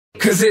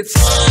Cause it's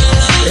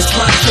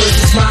my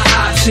choice, it's my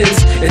options.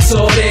 It's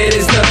all there,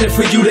 there's nothing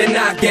for you to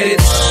not get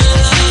it.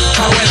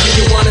 However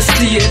you wanna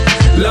see it,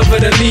 love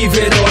it or leave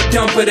it, or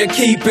dump it or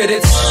keep it.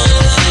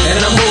 And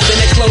I'm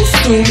holding it close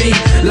to me.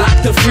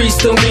 Lock the free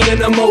still meaning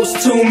the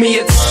most to me.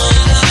 It's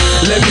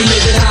let me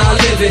live it how I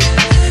live it.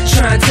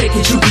 Try and take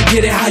it, you can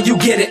get it how you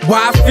get it.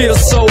 Why I feel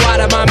so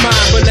out of my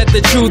mind, but let the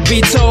truth be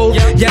told,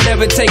 y'all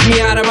never take me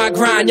out of my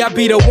grind. Y'all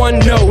be the one,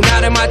 no,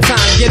 not in my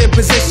time. Get in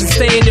position,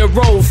 stay in your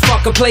role.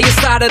 Fucker, play your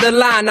side of the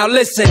line. Now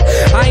listen,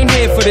 I ain't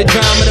here for the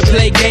drama to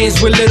play games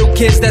with little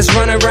kids that's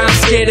running around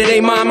scared of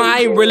their mama. I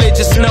ain't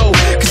religious, no,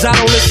 cause I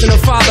don't listen to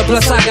father.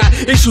 Plus I got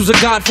issues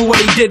with God for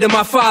what he did to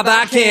my father.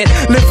 I can't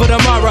live for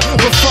tomorrow,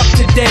 but fuck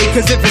today.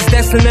 Cause if it's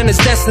destined, then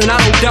it's destined. I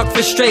don't duck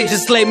for straight,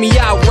 just lay me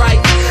out right.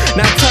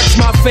 Now touch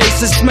my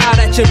face and smile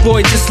at your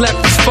boy just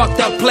left this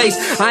fucked up place.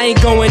 I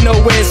ain't going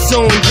nowhere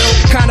soon.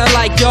 Kinda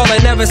like y'all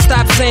and never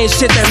stop saying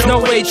shit that's no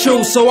way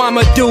true. So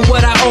I'ma do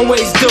what I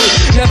always do.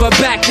 Never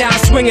back down,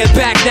 swing it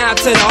back down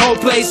till the whole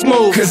place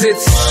move. Cause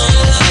it's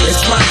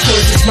my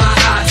choice, it's my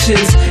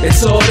options.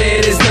 It's all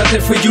there, there's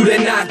nothing for you to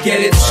not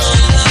get it.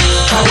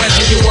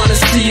 However you wanna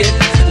see it,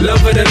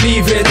 love it or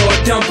leave it, or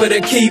dump it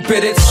or keep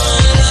it.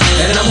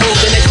 And I'm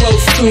holding it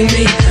close to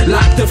me.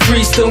 Lock the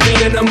free still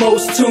meaning the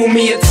most to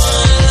me.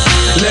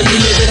 Let me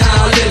live it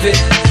how I live it.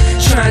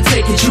 Try and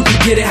take it, you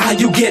can get it how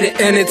you get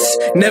it. And it's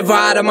never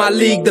out of my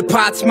league. The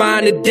pot's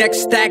mine, the deck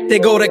stacked, they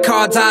go the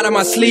cards out of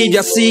my sleeve.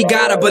 Y'all see,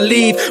 gotta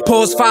believe,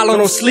 pause, follow,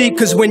 don't sleep.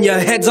 Cause when your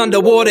head's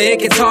underwater, it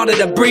gets harder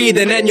to breathe.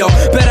 And then yo,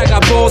 bet I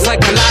got balls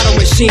like a lotto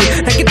machine.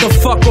 Now get the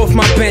fuck off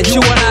my bench,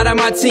 you are not on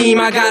my team.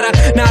 I got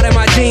a knot in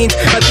my jeans,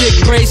 a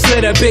thick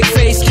bracelet, a big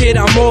face kid.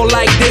 I'm all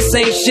like this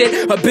ain't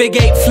shit, a big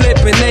 8 flip.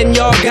 And then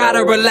y'all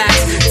gotta relax,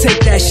 take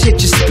that shit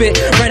you spit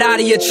right out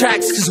of your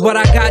tracks. Cause what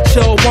I got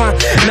y'all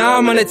want, now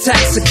I'm on attack.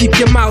 So keep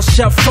your mouth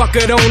shut,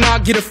 fucker, don't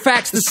argue the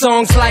facts. The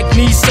songs like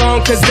me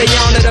song, cause they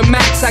on to the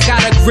max. I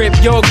got a grip,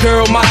 your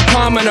girl, my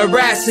palm and a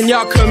ras. In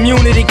y'all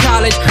community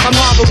college, I'm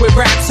Harvard with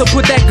rap. So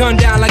put that gun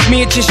down like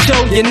me at your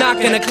show, you're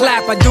not gonna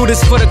clap. I do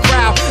this for the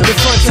crowd, the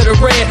front to the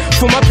rear,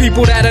 for my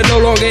people that are no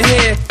longer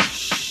here.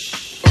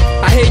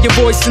 I hear your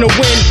voice in the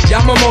wind,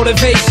 y'all my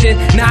motivation.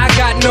 Now I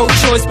got no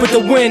choice but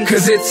to win.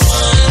 Cause it's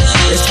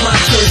my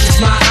choice, it's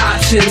my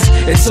options.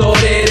 It's all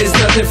there, there's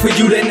nothing for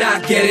you to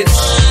not get it.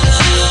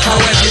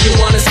 However you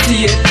wanna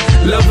see it,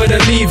 love it or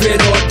leave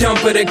it, or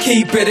dump it or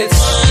keep it.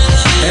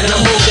 And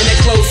I'm holding it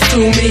close to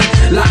me.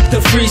 Lock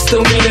the free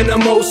still meaning the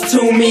most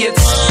to me.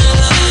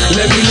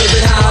 Let me live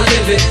it how I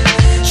live it.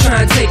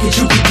 Try and take it,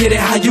 you can get it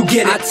how you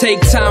get it. I take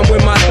time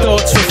with my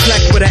thoughts,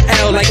 reflect with an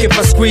L. Like if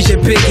I squeeze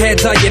your big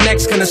heads, are your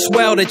neck's gonna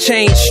swell. To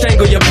change,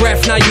 strangle your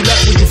breath, now you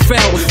left where you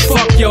fell.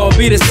 Fuck y'all,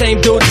 be the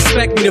same dude,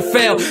 expect me to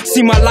fail.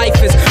 See my life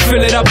is,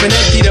 fill it up and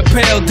empty the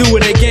pail. Do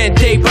it again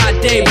day by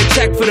day, but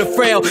check for the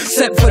frail.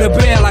 Set for the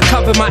bail, I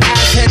cover my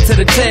ass head to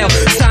the tail.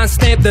 Sign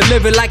stamp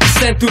delivered like it's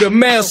sent through the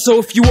mail. So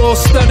if you all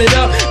studded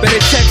up, better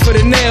check for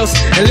the nails.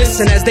 And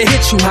listen as they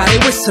hit you, how they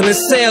whistle and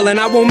sail. And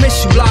I won't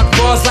miss you, lock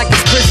bars like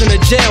it's prison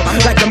or jail.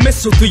 Like a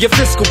missile through your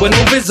fiscal with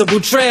no visible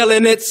trail.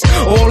 And it's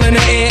all in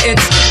the air,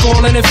 it's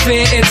falling in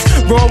fear. It's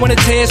raw when it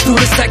tears through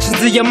the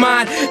sections of your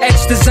mind.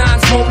 Etch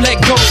designs won't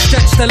let go,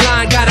 stretch the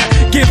line. Gotta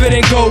give it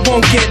and go,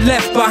 won't get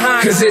left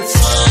behind. Cause it's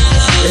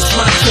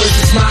my choice,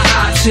 it's my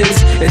options.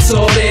 It's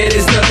all there,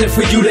 there's nothing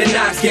for you to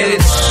not get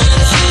it.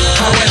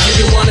 However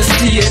you wanna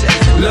see it,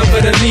 love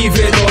it or leave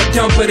it, or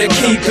dump it or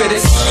keep it.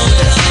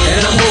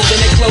 And I'm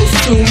holding it close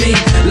to me.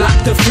 Lock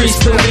the free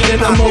still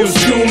meaning the most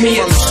to me.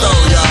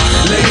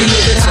 Let me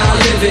live it how I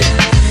live it.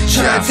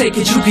 Try and take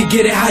it, you can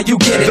get it how you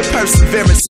get it. The perseverance.